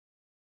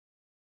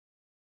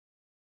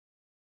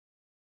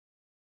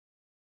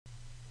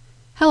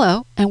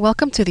Hello, and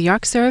welcome to the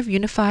Arcserve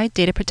Unified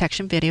Data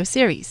Protection video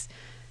series.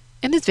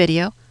 In this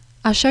video,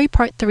 I'll show you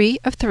part 3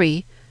 of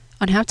 3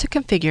 on how to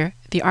configure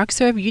the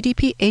Arcserve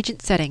UDP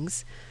agent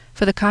settings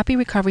for the copy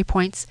recovery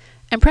points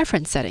and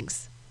preference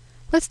settings.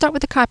 Let's start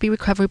with the copy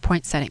recovery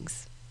point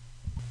settings.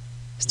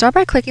 Start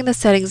by clicking the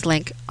settings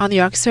link on the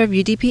Arcserve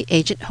UDP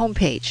agent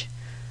homepage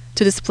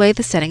to display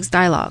the settings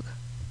dialog.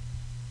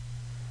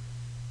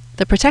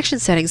 The protection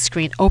settings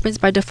screen opens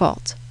by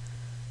default.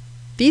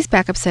 These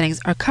backup settings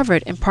are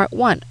covered in part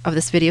 1 of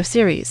this video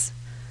series,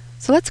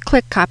 so let's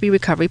click Copy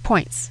Recovery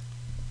Points.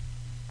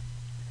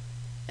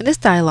 In this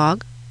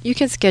dialog, you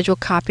can schedule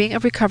copying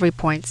of recovery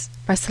points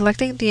by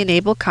selecting the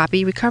Enable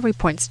Copy Recovery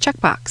Points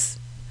checkbox,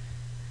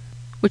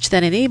 which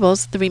then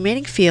enables the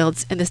remaining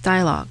fields in this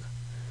dialog.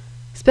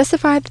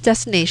 Specify the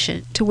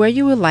destination to where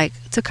you would like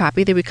to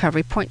copy the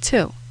recovery point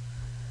to.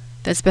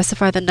 Then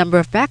specify the number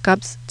of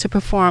backups to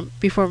perform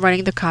before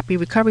running the Copy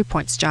Recovery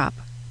Points job.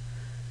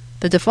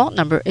 The default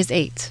number is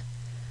 8.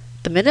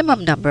 The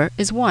minimum number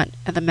is 1,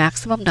 and the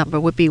maximum number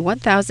would be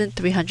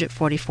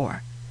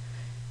 1,344.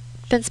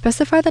 Then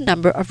specify the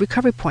number of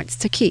recovery points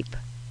to keep.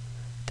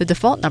 The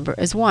default number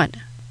is 1.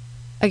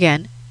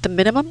 Again, the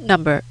minimum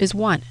number is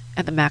 1,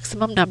 and the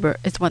maximum number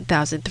is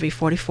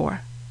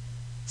 1,344.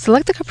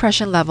 Select the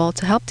compression level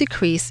to help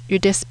decrease your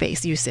disk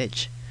space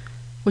usage,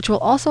 which will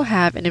also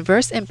have an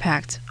inverse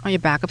impact on your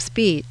backup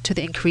speed to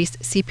the increased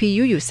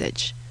CPU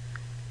usage.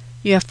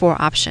 You have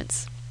 4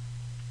 options.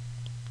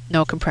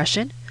 No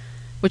compression,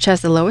 which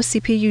has the lowest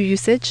CPU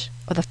usage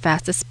or the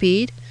fastest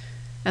speed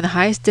and the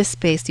highest disk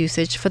space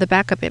usage for the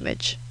backup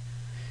image.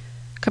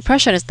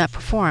 Compression is not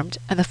performed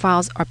and the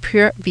files are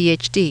pure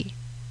VHD.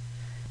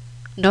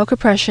 No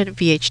compression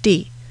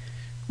VHD,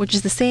 which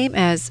is the same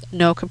as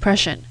no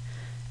compression,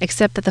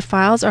 except that the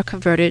files are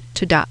converted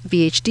to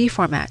 .vhd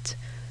format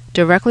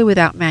directly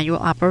without manual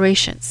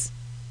operations.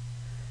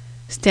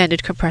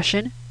 Standard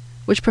compression,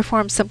 which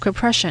performs some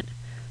compression,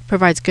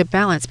 provides good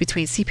balance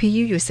between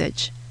CPU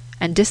usage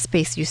and disk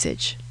space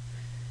usage.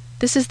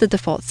 This is the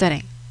default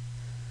setting.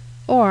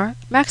 Or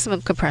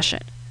maximum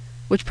compression,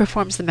 which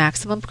performs the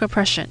maximum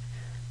compression,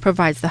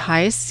 provides the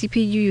highest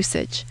CPU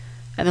usage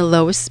and the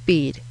lowest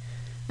speed,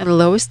 and the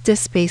lowest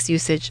disk space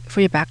usage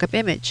for your backup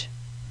image.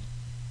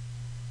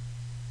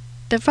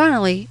 Then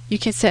finally, you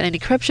can set an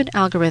encryption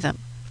algorithm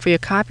for your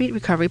copied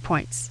recovery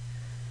points.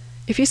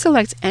 If you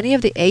select any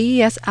of the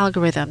AES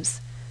algorithms,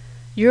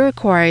 you're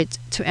required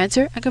to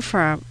enter and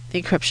confirm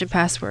the encryption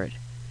password.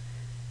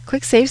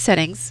 Click Save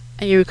Settings,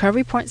 and your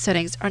recovery point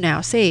settings are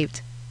now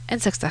saved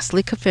and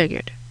successfully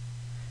configured.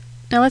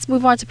 Now let's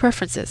move on to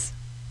Preferences.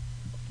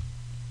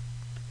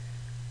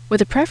 With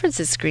the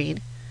Preferences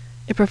screen,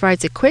 it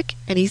provides a quick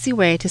and easy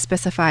way to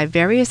specify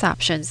various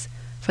options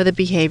for the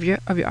behavior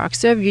of your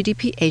Arcserve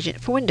UDP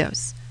agent for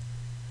Windows.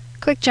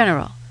 Click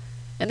General.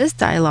 In this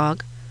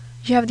dialog,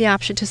 you have the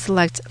option to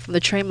select from the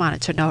Tray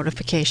Monitor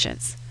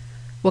notifications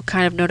what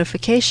kind of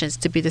notifications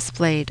to be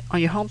displayed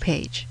on your home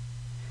page.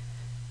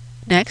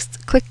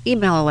 Next, click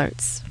Email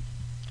Alerts.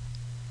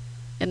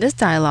 In this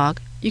dialog,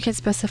 you can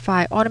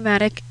specify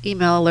automatic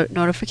email alert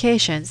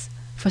notifications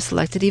for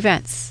selected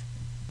events.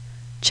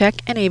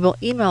 Check Enable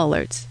Email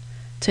Alerts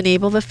to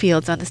enable the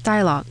fields on this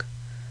dialog.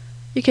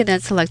 You can then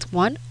select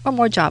one or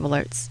more job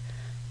alerts,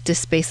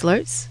 disk space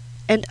alerts,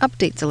 and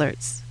updates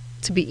alerts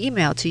to be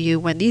emailed to you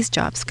when these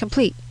jobs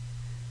complete.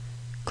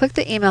 Click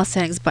the Email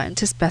Settings button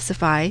to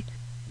specify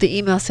the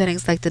email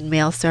settings like the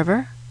mail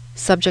server,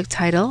 subject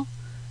title,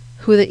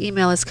 who the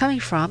email is coming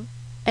from,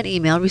 and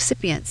email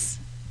recipients.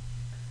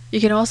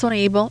 You can also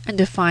enable and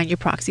define your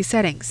proxy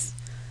settings.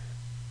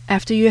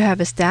 After you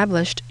have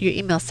established your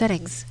email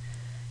settings,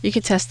 you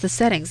can test the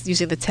settings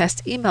using the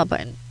Test Email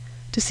button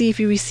to see if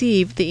you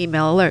receive the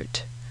email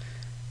alert.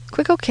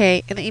 Click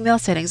OK and the email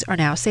settings are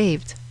now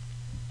saved.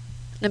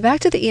 Now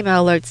back to the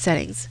email alert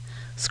settings,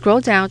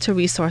 scroll down to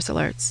Resource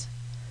Alerts.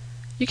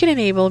 You can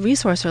enable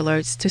Resource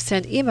Alerts to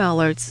send email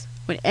alerts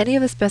when any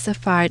of the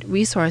specified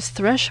resource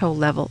threshold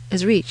level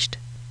is reached.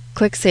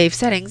 Click Save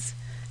Settings,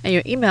 and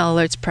your email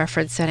alerts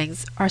preference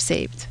settings are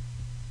saved.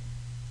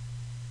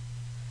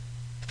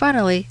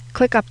 Finally,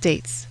 click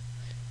Updates.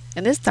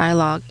 In this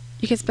dialog,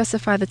 you can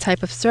specify the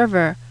type of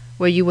server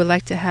where you would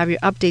like to have your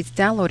updates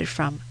downloaded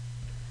from.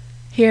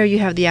 Here you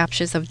have the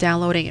options of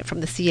downloading it from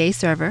the CA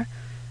server,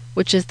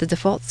 which is the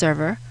default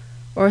server,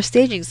 or a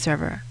staging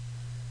server.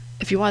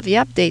 If you want the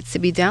updates to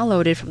be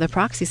downloaded from the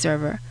proxy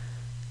server,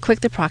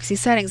 click the Proxy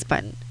Settings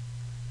button.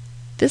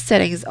 This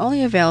setting is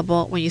only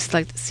available when you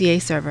select CA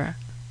server.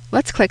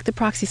 Let's click the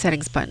Proxy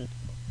Settings button.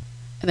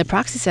 In the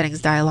Proxy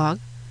Settings dialog,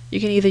 you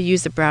can either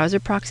use the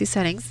browser proxy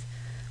settings,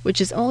 which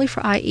is only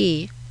for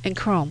IE and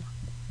Chrome,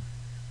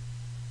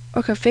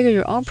 or configure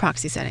your own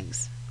proxy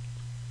settings.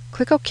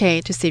 Click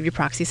OK to save your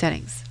proxy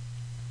settings.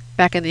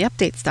 Back in the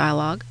Updates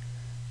dialog,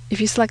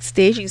 if you select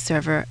Staging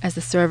Server as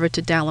the server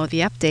to download the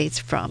updates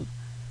from,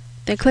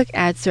 then click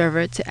Add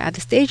Server to add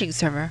the staging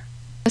server.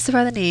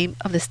 Specify the name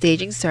of the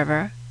staging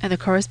server and the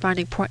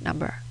corresponding port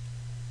number.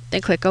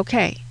 Then click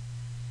OK.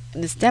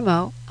 In this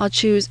demo, I'll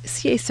choose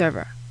CA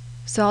server,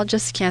 so I'll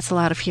just cancel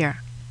out of here.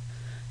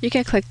 You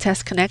can click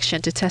Test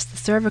Connection to test the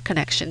server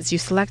connections you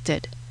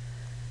selected.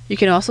 You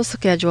can also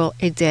schedule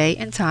a day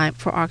and time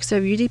for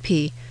Arcserve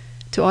UDP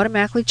to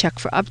automatically check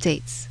for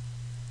updates.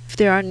 If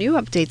there are new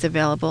updates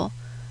available,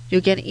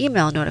 you'll get an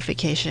email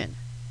notification.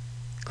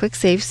 Click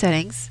Save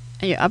Settings,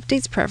 and your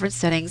updates preference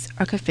settings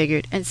are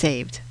configured and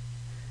saved.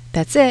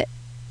 That's it.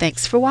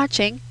 Thanks for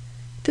watching.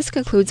 This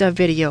concludes our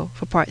video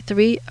for part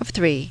 3 of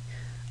 3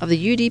 of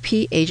the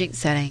UDP agent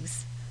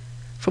settings.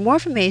 For more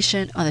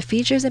information on the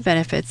features and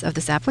benefits of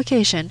this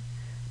application,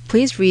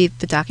 please read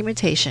the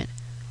documentation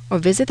or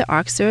visit the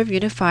Arcserve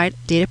Unified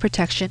Data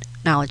Protection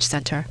Knowledge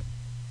Center.